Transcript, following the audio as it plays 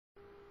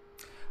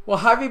Well,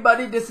 hi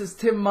everybody, this is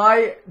Tim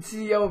Mai,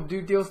 CEO of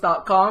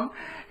DoDeals.com,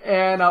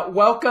 and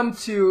welcome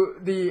to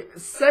the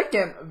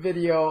second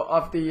video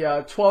of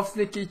the 12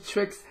 sneaky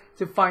tricks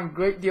to find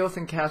great deals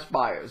and cash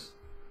buyers.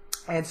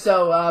 And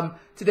so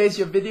today's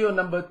your video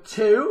number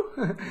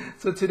 2.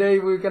 So today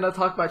we're going to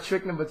talk about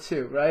trick number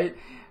 2, right?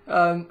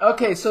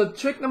 Okay, so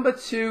trick number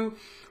 2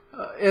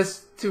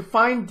 is to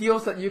find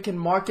deals that you can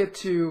market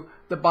to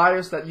the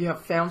buyers that you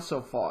have found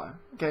so far.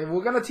 Okay,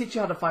 we're going to teach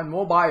you how to find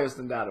more buyers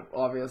than that,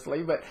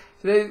 obviously, but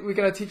today we're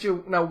going to teach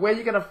you now where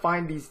you're going to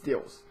find these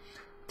deals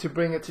to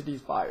bring it to these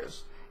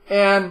buyers.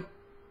 And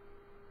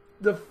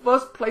the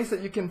first place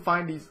that you can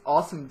find these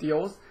awesome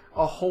deals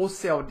are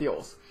wholesale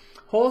deals.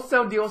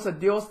 Wholesale deals are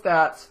deals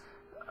that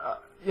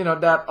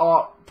that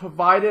are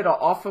provided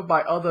or offered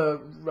by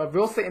other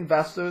real estate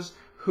investors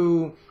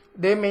who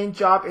their main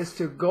job is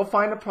to go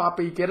find a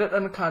property, get it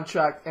under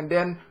contract, and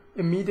then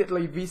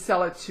immediately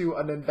resell it to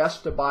an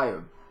investor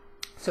buyer.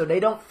 So they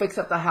don't fix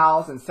up the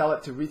house and sell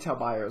it to retail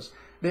buyers.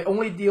 They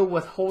only deal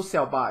with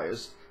wholesale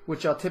buyers,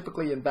 which are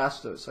typically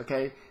investors,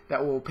 okay,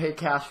 that will pay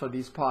cash for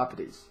these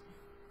properties.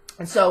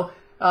 And so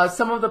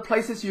some of the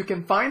places you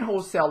can find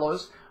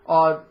wholesalers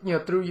are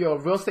through your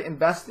real estate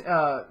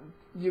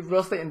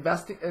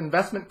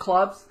investment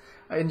clubs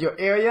in your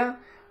area.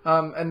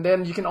 And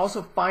then you can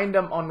also find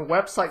them on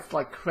websites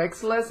like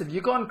Craigslist. If you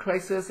go on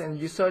Craigslist and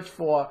you search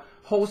for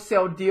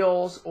wholesale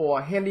deals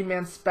or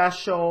handyman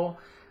special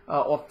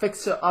or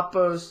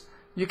fixer-uppers,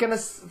 you're going to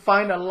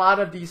find a lot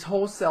of these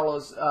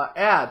wholesalers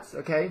ads,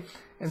 okay?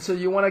 And so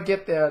you want to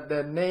get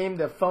their name,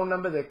 their phone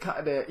number,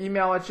 their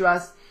email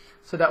address,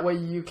 so that way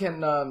you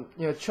can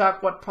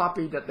track what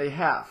property that they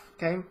have,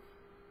 okay?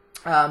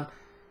 As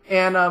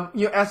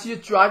you're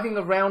driving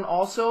around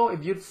also,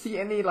 if you see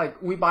any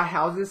like "We Buy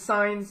Houses"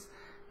 signs,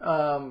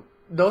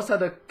 those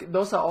are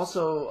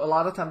also a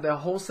lot of time they're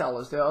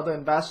wholesalers, they're other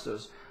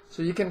investors,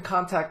 so you can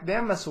contact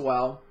them as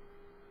well,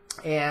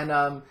 and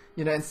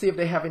and see if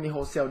they have any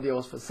wholesale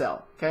deals for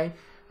sale. Okay,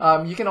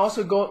 you can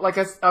also go, like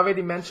I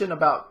already mentioned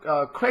about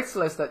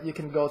Craigslist, that you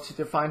can go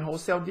to find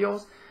wholesale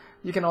deals.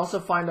 You can also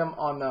find them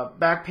on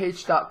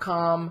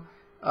Backpage.com,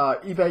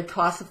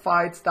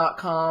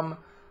 eBayClassifieds.com,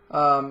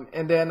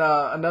 and then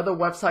another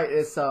website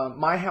is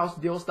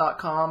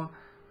MyHouseDeals.com.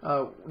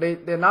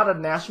 They're not a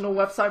national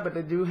website, but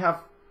they do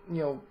have,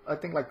 I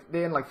think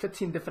they're in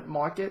 15 different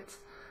markets,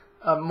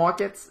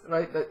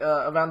 right,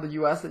 around the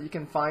U.S. that you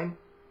can find.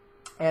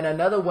 And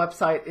another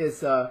website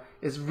is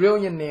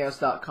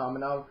Realionaires.com,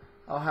 and I'll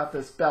have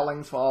the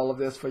spellings for all of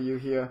this for you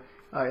here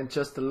in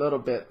just a little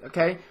bit.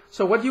 Okay,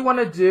 so what you want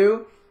to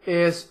do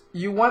is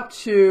you want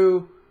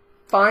to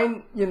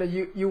find,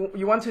 you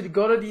want to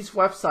go to these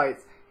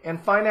websites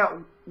and find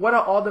out what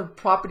are all the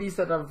properties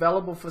that are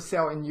available for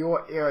sale in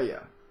your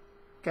area.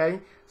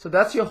 Okay, so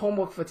that's your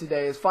homework for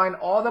today, is find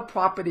all the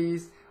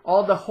properties,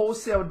 all the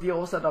wholesale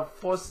deals that are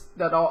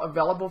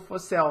available for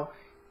sale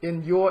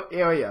in your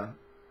area.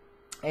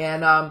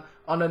 And on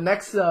the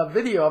next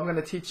video, I'm going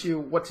to teach you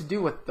what to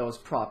do with those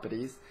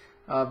properties.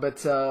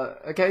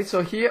 Okay,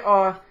 so here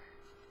are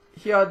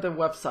the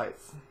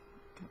websites.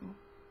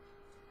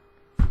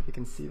 You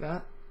can see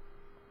that.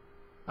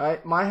 All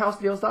right,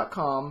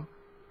 myhousedeals.com,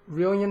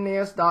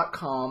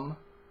 Realionaires.com,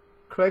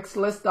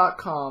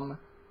 Craigslist.com,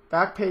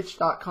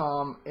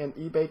 Backpage.com, and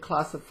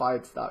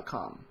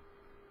eBayClassifieds.com.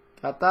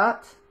 Got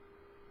that?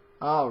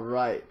 All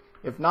right.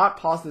 If not,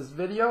 pause this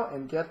video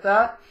and get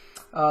that.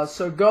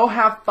 So go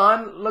have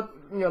fun.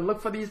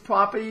 Look for these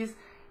properties,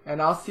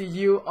 and I'll see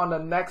you on the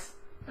next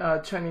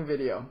training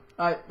video.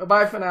 All right. Bye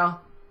bye for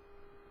now.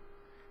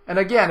 And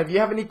again, if you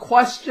have any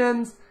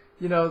questions,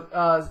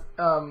 just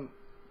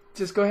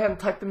go ahead and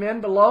type them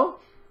in below,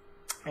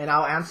 and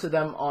I'll answer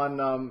them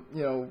on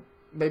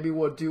maybe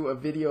we'll do a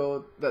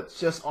video that's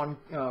just on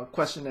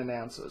question and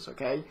answers,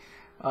 okay?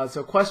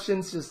 So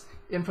questions, just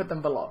input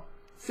them below.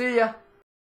 See ya!